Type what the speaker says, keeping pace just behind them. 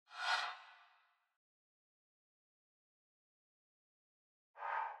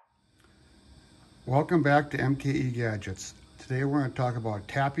Welcome back to MKE Gadgets. Today we're going to talk about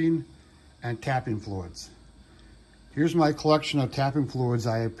tapping and tapping fluids. Here's my collection of tapping fluids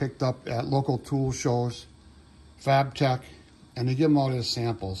I picked up at local tool shows, Fab Tech, and they give them out as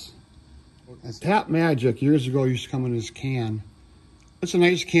samples. And Tap Magic years ago used to come in this can. It's a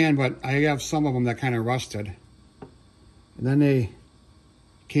nice can, but I have some of them that kind of rusted. And then they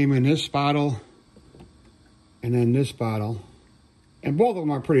came in this bottle and then this bottle. And both of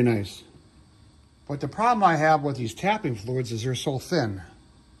them are pretty nice. But the problem I have with these tapping fluids is they're so thin.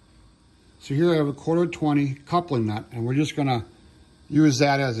 So here I have a 1/4-20 coupling nut, and we're just gonna use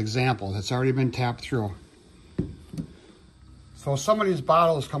that as example. It's already been tapped through. So some of these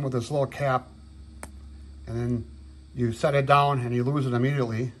bottles come with this little cap, and then you set it down and you lose it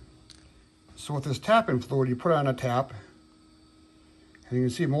immediately. So with this tapping fluid, you put it on a tap, and you can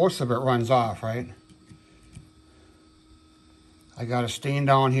see most of it runs off, right? I got a stain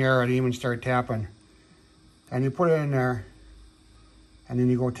down here. I didn't even start tapping. And you put it in there, and then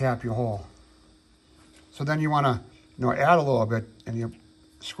you go tap your hole. So then you want to, add a little bit, and you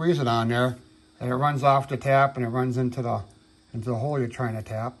squeeze it on there, and it runs off the tap, and it runs into the hole you're trying to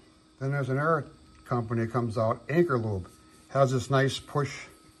tap. Then there's another company that comes out, Anchorlube. Has this nice push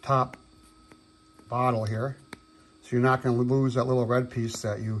top bottle here, so you're not going to lose that little red piece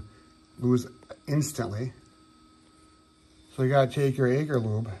that you lose instantly. So you got to take your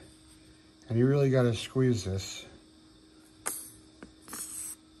Anchorlube, and you really got to squeeze this.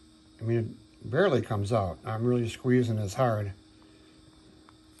 I mean, it barely comes out. I'm really squeezing this hard.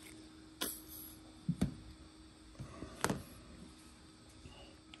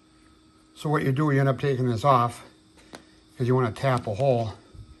 So what you do, you end up taking this off because you want to tap a hole,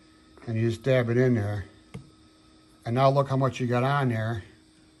 and you just dab it in there. And now look how much you got on there,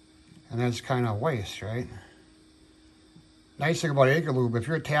 and that's kind of waste, right? Nice thing about Anchorlube, if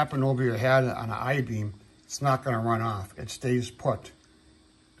you're tapping over your head on an I-beam, it's not going to run off. It stays put.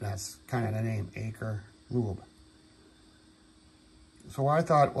 That's kind of the name, Anchorlube. So I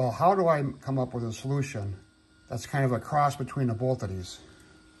thought, well, how do I come up with a solution that's kind of a cross between the both of these?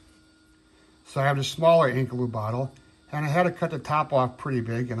 So I have this smaller Anchorlube bottle, and I had to cut the top off pretty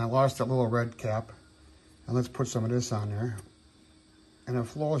big, and I lost that little red cap. And let's put some of this on there. And it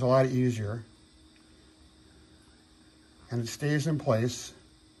flows a lot easier. And it stays in place,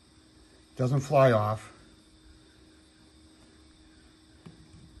 doesn't fly off.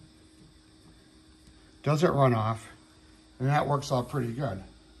 Doesn't run off, and that works out pretty good.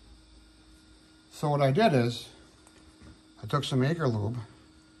 So what I did is, I took some Anchorlube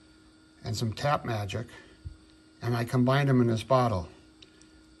and some Tap Magic, and I combined them in this bottle.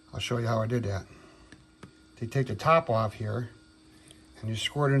 I'll show you how I did that. You take the top off here, and you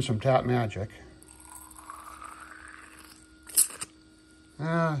squirt in some Tap Magic.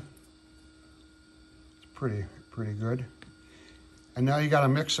 It's pretty good. And now you got to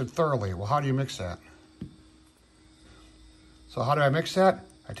mix it thoroughly. Well, how do you mix that? So how do I mix that?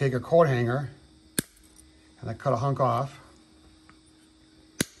 I take a coat hanger and I cut a hunk off.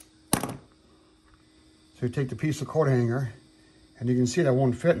 So you take the piece of coat hanger, and you can see that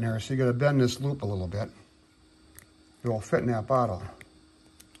won't fit in there, so you got to bend this loop a little bit. It will fit in that bottle.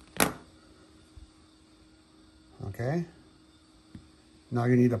 Okay? Now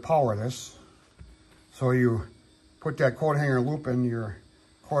you need to power this. So you put that coat hanger loop in your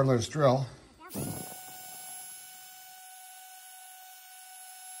cordless drill.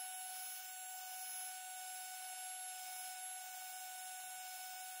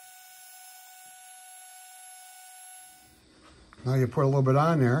 Now you put a little bit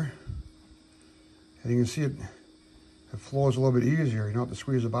on there, and you can see it flows a little bit easier. You don't have to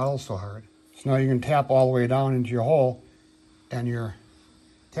squeeze the bottle so hard. So now you can tap all the way down into your hole, and your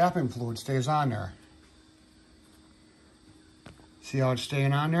tapping fluid stays on there. See how it's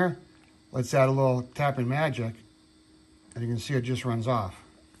staying on there? Let's add a little Tapping Magic, and you can see it just runs off.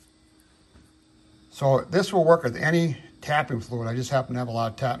 So this will work with any tapping fluid. I just happen to have a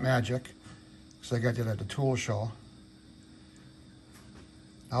lot of Tap Magic, because I got that at the tool show.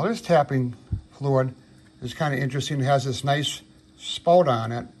 Now this tapping fluid is kind of interesting. It has this nice spout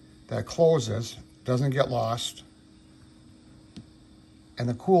on it that closes, doesn't get lost. And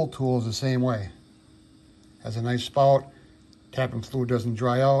the cool tool is the same way. Has a nice spout, tapping fluid doesn't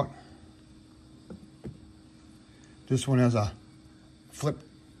dry out. This one has a flip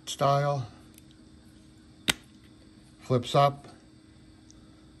style, flips up.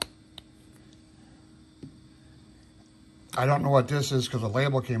 I don't know what this is because the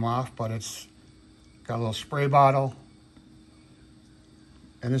label came off, but it's got a little spray bottle.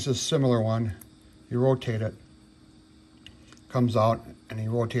 And this is a similar one. You rotate it, comes out, and you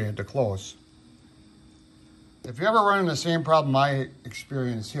rotate it to close. If you ever run into the same problem I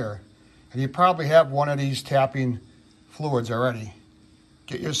experienced here, and you probably have one of these tapping fluids already,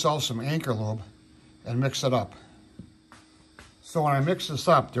 get yourself some Anchorlube and mix it up. So when I mix this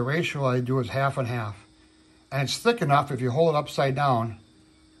up, the ratio I do is half and half. And it's thick enough if you hold it upside down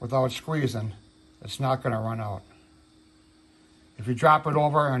without squeezing, it's not going to run out. If you drop it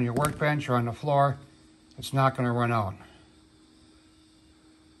over on your workbench or on the floor, it's not going to run out.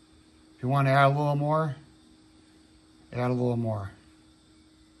 If you want to add a little more, add a little more.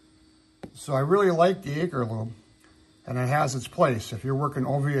 So I really like the Anchorlube, and it has its place. If you're working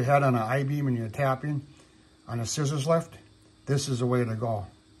over your head on an I-beam and you're tapping on a scissors lift, this is the way to go.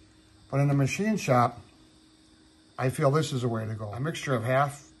 But in the machine shop, I feel this is the way to go. A mixture of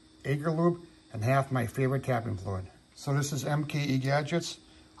half Anchorlube and half my favorite tapping fluid. So this is MKE Gadgets.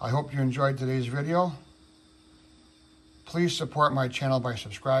 I hope you enjoyed today's video. Please support my channel by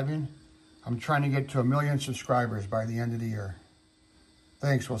subscribing. I'm trying to get to 1 million subscribers by the end of the year.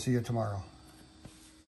 Thanks, we'll see you tomorrow.